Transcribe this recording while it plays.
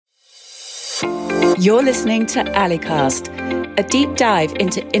You're listening to Alicast, a deep dive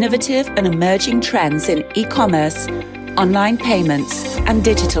into innovative and emerging trends in e-commerce, online payments, and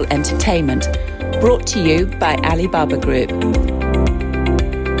digital entertainment, brought to you by Alibaba Group.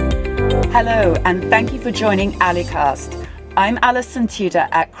 Hello, and thank you for joining Alicast. I'm Alison Tudor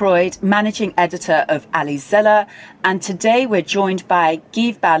Ackroyd, Managing Editor of Alizella, and today we're joined by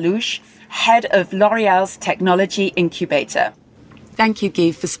Guy Balouche, Head of L'Oréal's Technology Incubator. Thank you,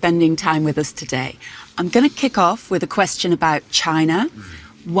 Guy, for spending time with us today. I'm going to kick off with a question about China.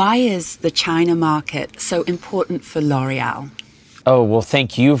 Why is the China market so important for L'Oréal? Oh, well,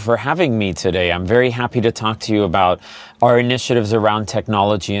 thank you for having me today. I'm very happy to talk to you about our initiatives around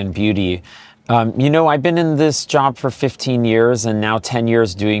technology and beauty. I've been in this job for 15 years and now 10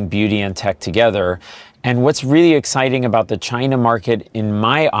 years doing beauty and tech together. And what's really exciting about the China market, in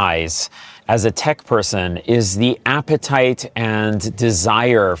my eyes, as a tech person, is the appetite and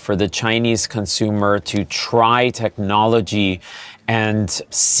desire for the Chinese consumer to try technology and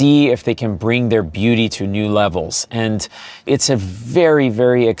see if they can bring their beauty to new levels. And it's a very,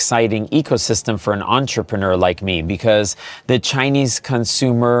 very exciting ecosystem for an entrepreneur like me, because the Chinese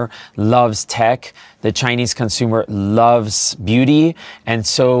consumer loves tech. The Chinese consumer loves beauty. And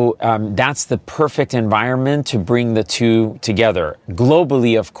so that's the perfect environment to bring the two together.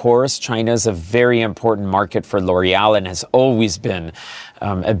 Globally, of course, China is a very important market for L'Oréal and has always been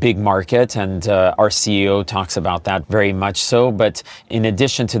a big market. And our CEO talks about that very much so. But in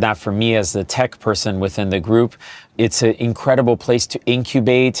addition to that, for me as the tech person within the group, it's an incredible place to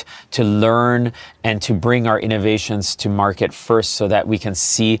incubate, to learn, and to bring our innovations to market first so that we can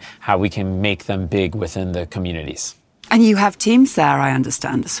see how we can make them big within the communities. And you have teams there, I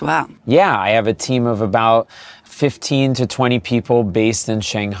understand, as well. Yeah, I have a team of about 15 to 20 people based in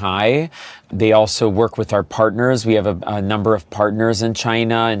Shanghai. They also work with our partners. We have a number of partners in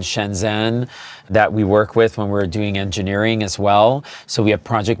China and Shenzhen that we work with when we're doing engineering as well. So we have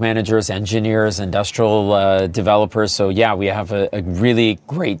project managers, engineers, industrial developers. So yeah, we have a really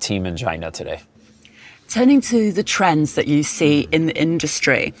great team in China today. Turning to the trends that you see in the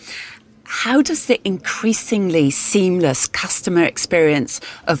industry, how does the increasingly seamless customer experience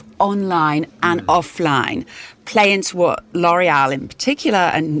of online and offline play into what L'Oréal in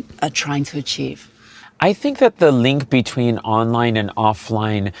particular are trying to achieve? I think that the link between online and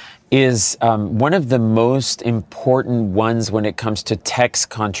offline is one of the most important ones when it comes to tech's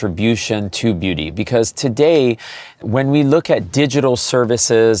contribution to beauty. Because today, when we look at digital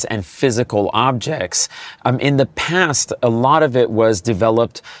services and physical objects, in the past, a lot of it was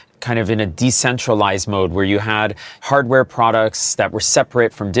developed kind of in a decentralized mode where you had hardware products that were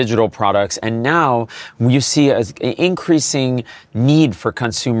separate from digital products. And now you see an increasing need for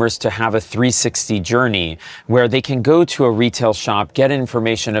consumers to have a 360 journey where they can go to a retail shop, get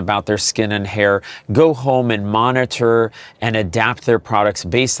information about their skin and hair, go home and monitor and adapt their products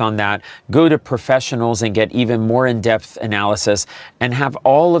based on that, go to professionals and get even more in-depth analysis, and have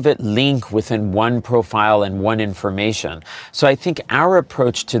all of it link within one profile and one information. So I think our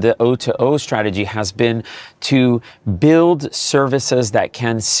approach to the O2O strategy has been to build services that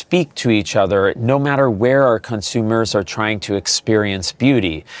can speak to each other no matter where our consumers are trying to experience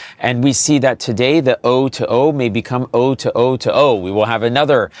beauty. And we see that today the O2O may become O2O2O. We will have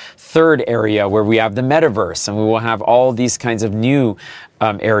another third area where we have the metaverse, and we will have all these kinds of new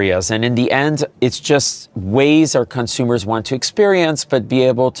areas. And in the end, it's just ways our consumers want to experience, but be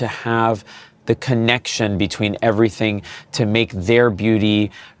able to have the connection between everything to make their beauty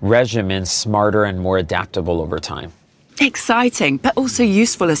regimen smarter and more adaptable over time. Exciting, but also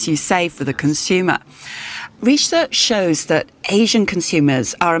useful, as you say, for the consumer. Research shows that Asian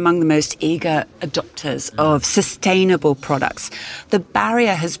consumers are among the most eager adopters of sustainable products. The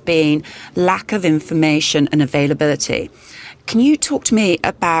barrier has been lack of information and availability. Can you talk to me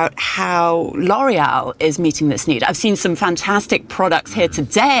about how L'Oréal is meeting this need? I've seen some fantastic products here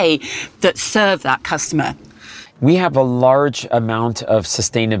today that serve that customer. We have a large amount of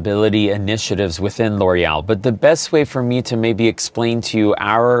sustainability initiatives within L'Oréal, but the best way for me to maybe explain to you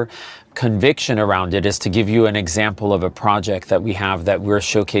our conviction around it is to give you an example of a project that we have that we're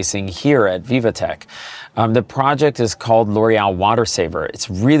showcasing here at Vivatech. The project is called L'Oréal Water Saver. It's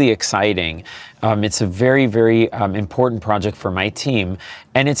really exciting. It's a very, very important project for my team.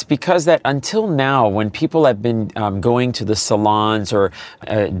 And it's because that until now, when people have been going to the salons or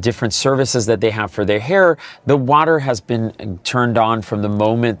different services that they have for their hair, the water has been turned on from the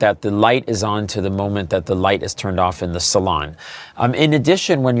moment that the light is on to the moment that the light is turned off in the salon. In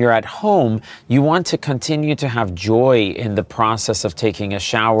addition, when you're at home, you want to continue to have joy in the process of taking a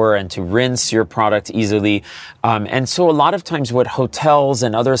shower and to rinse your product easily. And so a lot of times what hotels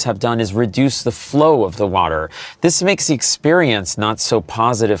and others have done is reduce the flow of the water. This makes the experience not so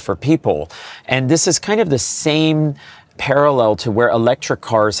positive for people. And this is kind of the same parallel to where electric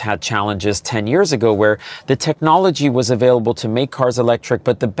cars had challenges 10 years ago, where the technology was available to make cars electric,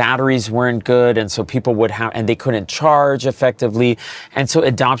 but the batteries weren't good. And so people and they couldn't charge effectively. And so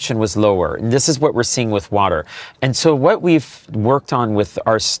adoption was lower. And this is what we're seeing with water. And so what we've worked on with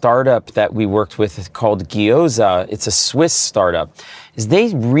our startup that we worked with called Gyoza, it's a Swiss startup, is they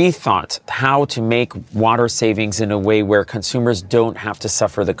rethought how to make water savings in a way where consumers don't have to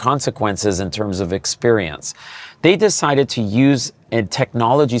suffer the consequences in terms of experience. They decided to use a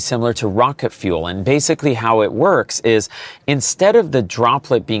technology similar to rocket fuel. And basically how it works is instead of the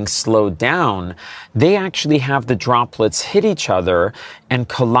droplet being slowed down, they actually have the droplets hit each other and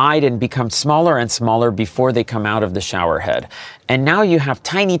collide and become smaller and smaller before they come out of the shower head. And now you have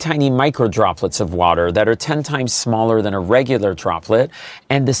tiny, tiny micro droplets of water that are 10 times smaller than a regular droplet.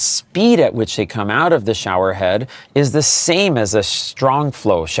 And the speed at which they come out of the shower head is the same as a strong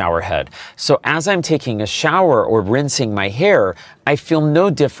flow shower head. So as I'm taking a shower or rinsing my hair, I feel no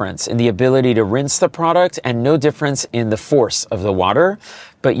difference in the ability to rinse the product and no difference in the force of the water,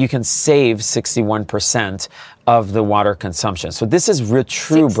 but you can save 61% of the water consumption. So this is a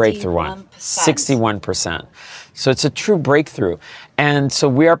true breakthrough one. 61%. So it's a true breakthrough. And so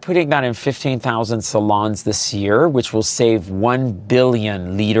we are putting that in 15,000 salons this year, which will save 1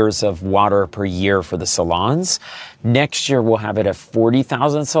 billion liters of water per year for the salons. Next year, we'll have it at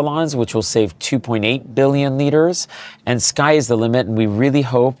 40,000 salons, which will save 2.8 billion liters. And sky is the limit. And we really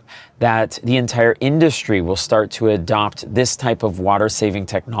hope that the entire industry will start to adopt this type of water-saving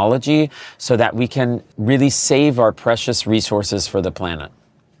technology so that we can really save our precious resources for the planet.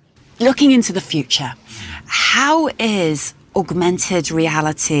 Looking into the future, how is augmented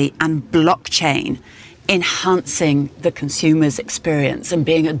reality and blockchain enhancing the consumer's experience and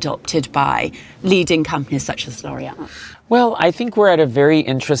being adopted by leading companies such as L'Oreal? Well, I think we're at a very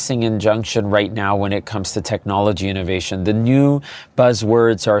interesting injunction right now when it comes to technology innovation. The new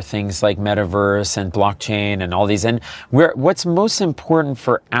buzzwords are things like metaverse and blockchain and all these. And what's most important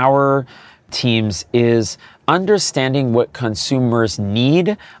for our teams is understanding what consumers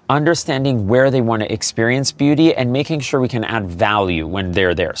need, understanding where they want to experience beauty, and making sure we can add value when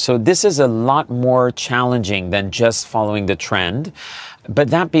they're there. So this is a lot more challenging than just following the trend. But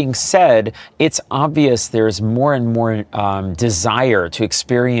that being said, it's obvious there's more and more desire to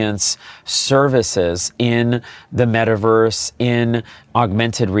experience services in the metaverse, in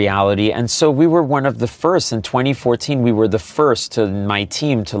augmented reality. And so we were one of the first. In 2014, we were the first my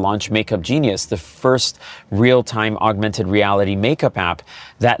team to launch Makeup Genius, the first real-time augmented reality makeup app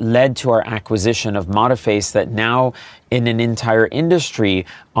that led to our acquisition of Modiface, that now in an entire industry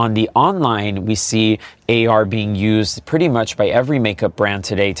on the online, we see AR being used pretty much by every makeup brand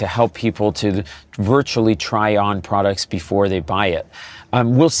today to help people to virtually try on products before they buy it.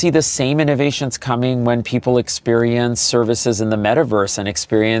 We'll see the same innovations coming when people experience services in the metaverse and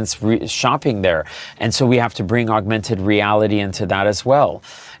experience shopping there. And so we have to bring augmented reality into that as well.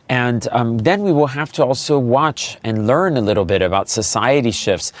 And then we will have to also watch and learn a little bit about society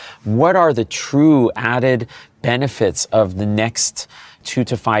shifts. What are the true added benefits of the next 2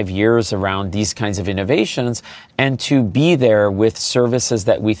 to 5 years around these kinds of innovations, and to be there with services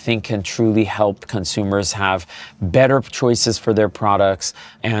that we think can truly help consumers have better choices for their products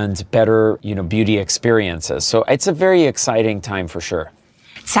and better, beauty experiences. So it's a very exciting time for sure.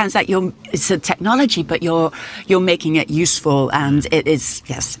 Sounds like it's a technology, but you're making it useful, and it is,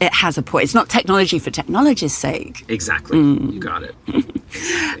 yes, it has a point. It's not technology for technology's sake. Exactly. You got it.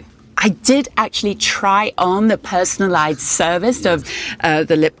 Exactly. I did actually try on the personalized service of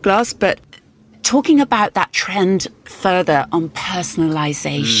the lip gloss, but talking about that trend further on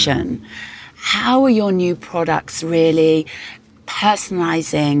personalization, how are your new products really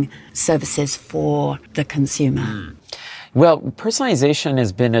personalizing services for the consumer? Well, personalization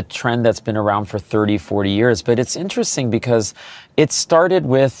has been a trend that's been around for 30, 40 years, but it's interesting because it started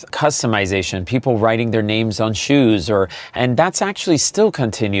with customization, people writing their names on shoes, and that's actually still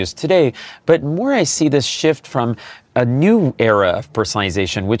continues today. But more I see this shift from a new era of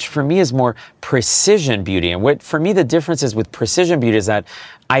personalization, which for me is more precision beauty. And what for me the difference is with precision beauty is that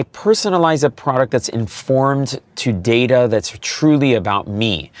I personalize a product that's informed to data that's truly about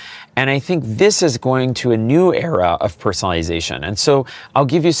me. And I think this is going to a new era of personalization. And so I'll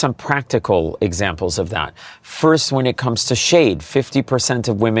give you some practical examples of that. First, when it comes to shade, 50%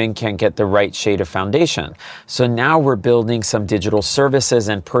 of women can't get the right shade of foundation. So now we're building some digital services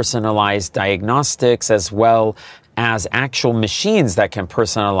and personalized diagnostics as well as actual machines that can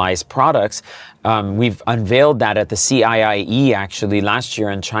personalize products. We've unveiled that at the CIIE actually last year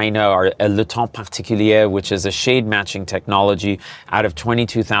in China, our Le Temps Particulier, which is a shade matching technology out of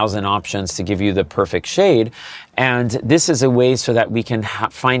 22,000 options to give you the perfect shade. And this is a way so that we can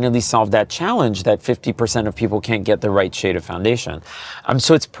finally solve that challenge that 50% of people can't get the right shade of foundation.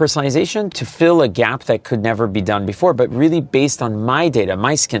 So it's personalization to fill a gap that could never be done before, but really based on my data,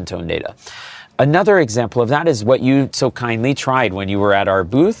 my skin tone data. Another example of that is what you so kindly tried when you were at our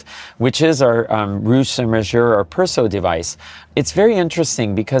booth, which is our Rouge Sur Mesure or Perso device. It's very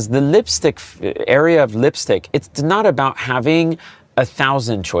interesting because the lipstick area of lipstick, it's not about having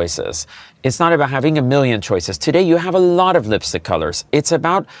 1,000 choices. It's not about having 1,000,000 choices. Today you have a lot of lipstick colors. It's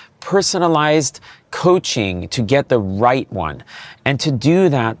about personalized coaching to get the right one. And to do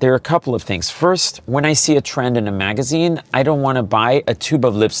that, there are a couple of things. First, when I see a trend in a magazine, I don't want to buy a tube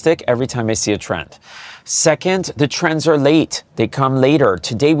of lipstick every time I see a trend. Second, the trends are late. They come later.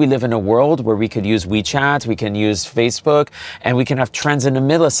 Today we live in a world where we could use WeChat, we can use Facebook, and we can have trends in a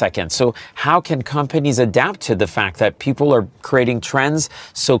millisecond. So how can companies adapt to the fact that people are creating trends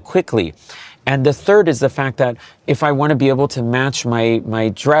so quickly? And the third is the fact that if I want to be able to match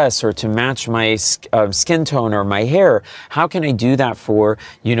my dress or to match my skin tone or my hair, how can I do that for,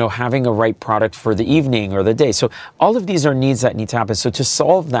 having a right product for the evening or the day? So all of these are needs that need to happen. So to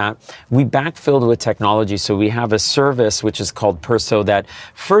solve that, we backfilled with technology. So we have a service which is called Perso that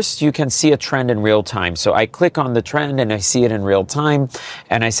first you can see a trend in real time. So I click on the trend and I see it in real time.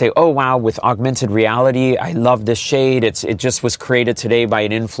 And I say, oh, wow, with augmented reality, I love this shade. It just was created today by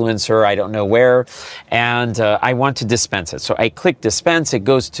an influencer. I don't know where. And I want to dispense it. So I click dispense, it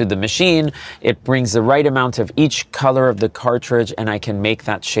goes to the machine, it brings the right amount of each color of the cartridge, and I can make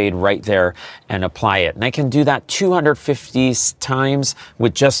that shade right there and apply it. And I can do that 250 times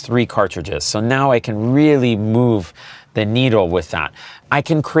with just 3 cartridges. So now I can really move the needle with that. I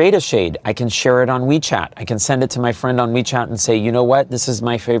can create a shade. I can share it on WeChat. I can send it to my friend on WeChat and say, you know what? This is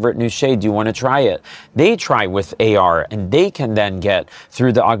my favorite new shade. Do you want to try it? They try with AR and they can then get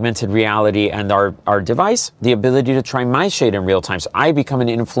through the augmented reality and our device, the ability to try my shade in real time. So I become an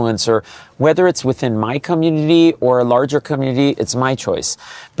influencer, whether it's within my community or a larger community, it's my choice.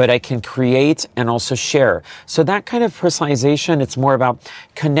 But I can create and also share. So that kind of personalization, it's more about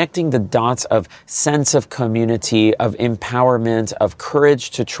connecting the dots of sense of community, of empowerment, of courage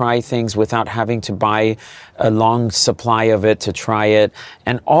to try things without having to buy a long supply of it to try it.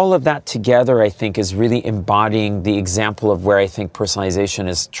 And all of that together, I think, is really embodying the example of where I think personalization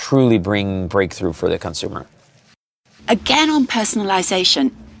is truly bringing breakthrough for the consumer. Again, on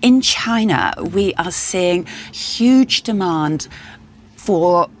personalization, in China, we are seeing huge demand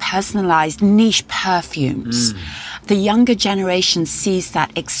for personalized niche perfumes. The younger generation sees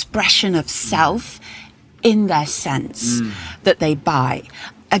that expression of self in their scents that they buy.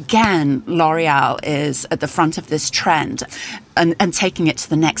 Again, L'Oreal is at the front of this trend and taking it to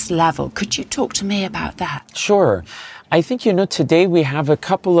the next level. Could you talk to me about that? Sure. I think, today we have a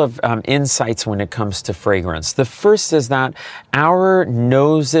couple of insights when it comes to fragrance. The first is that our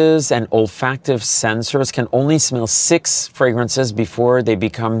noses and olfactive sensors can only smell 6 fragrances before they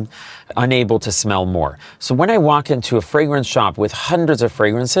become unable to smell more. So when I walk into a fragrance shop with hundreds of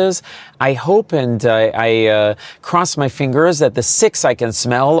fragrances, I hope and I cross my fingers that the 6 I can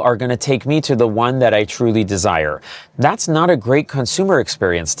smell are going to take me to the one that I truly desire. That's not a great consumer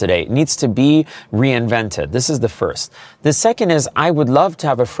experience today. It needs to be reinvented. This is the first. The second is I would love to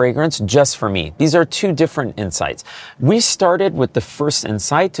have a fragrance just for me. These are 2 different insights. We started with the first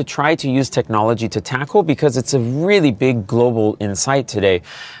insight to try to use technology to tackle because it's a really big global insight today.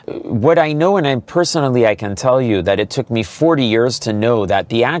 What I know, and I can tell you that it took me 40 years to know that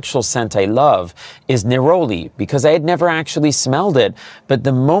the actual scent I love is neroli because I had never actually smelled it. But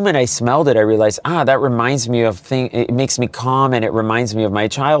the moment I smelled it, I realized, that reminds me of it makes me calm and it reminds me of my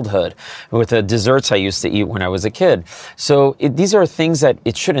childhood with the desserts I used to eat when I was a kid. So these are things that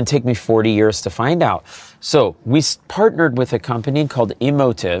it shouldn't take me 40 years to find out. So we partnered with a company called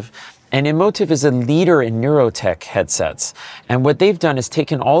Emotive. And Emotiv is a leader in neurotech headsets. And what they've done is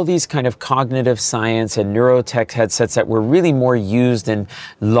taken all these kind of cognitive science and neurotech headsets that were really more used in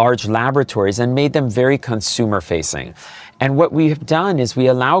large laboratories and made them very consumer facing. And what we have done is we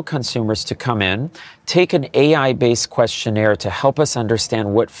allow consumers to come in, take an AI-based questionnaire to help us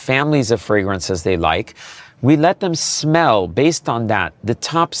understand what families of fragrances they like. We let them smell, based on that, the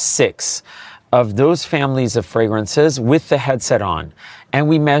top 6 of those families of fragrances with the headset on. And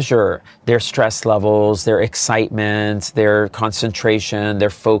we measure their stress levels, their excitement, their concentration, their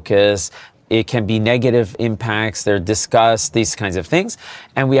focus. It can be negative impacts, their disgust, these kinds of things.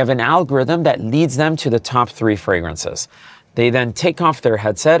 And we have an algorithm that leads them to the top 3 fragrances. They then take off their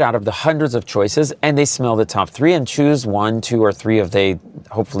headset out of the hundreds of choices and they smell the top 3 and choose 1, 2, or 3 of they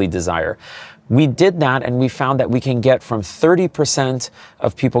hopefully desire. We did that and we found that we can get from 30%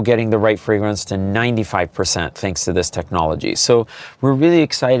 of people getting the right fragrance to 95% thanks to this technology. So we're really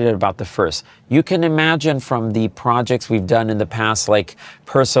excited about the first. You can imagine from the projects we've done in the past, like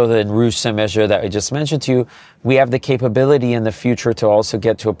Perso and Rouge Saint-Meger that I just mentioned to you, we have the capability in the future to also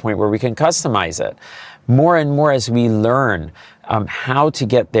get to a point where we can customize it. More and more as we learn how to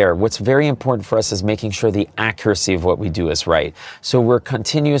get there, what's very important for us is making sure the accuracy of what we do is right. So we're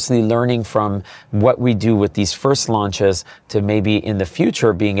continuously learning from what we do with these first launches to maybe in the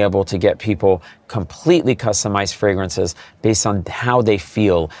future being able to get people completely customized fragrances based on how they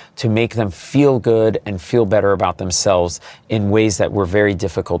feel to make them feel good and feel better about themselves in ways that were very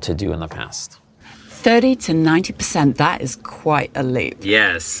difficult to do in the past. 30 to 90%, that is quite a leap.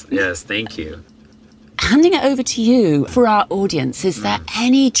 Yes, thank you. Handing it over to you for our audience, is there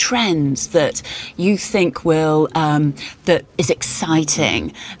any trends that you think will, that is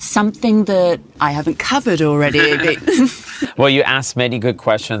exciting? Something that I haven't covered already? Well, you asked many good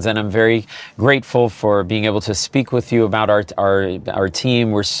questions, and I'm very grateful for being able to speak with you about our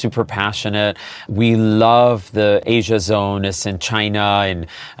team. We're super passionate. We love the Asia zone. It's in China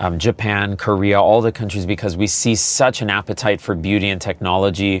and Japan, Korea, all the countries, because we see such an appetite for beauty and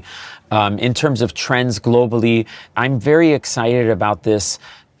technology. In terms of trends globally, I'm very excited about this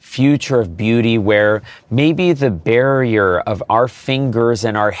future of beauty where maybe the barrier of our fingers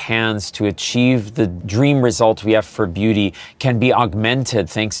and our hands to achieve the dream result we have for beauty can be augmented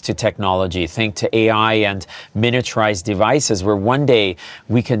thanks to technology, thanks to AI and miniaturized devices, where one day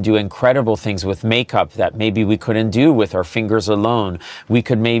we can do incredible things with makeup that maybe we couldn't do with our fingers alone. We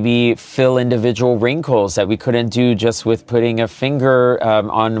could maybe fill individual wrinkles that we couldn't do just with putting a finger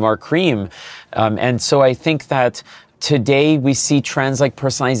on our cream. And so I think that today we see trends like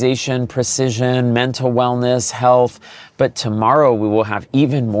personalization, precision, mental wellness, health, but tomorrow we will have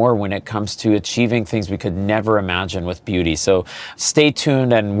even more when it comes to achieving things we could never imagine with beauty. So stay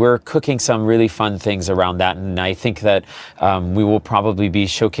tuned, and we're cooking some really fun things around that, and I think that we will probably be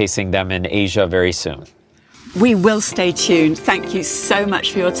showcasing them in Asia very soon. We will stay tuned. Thank you so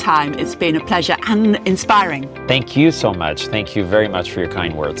much for your time. It's been a pleasure and inspiring. Thank you so much. Thank you very much for your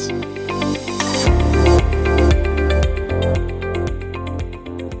kind words.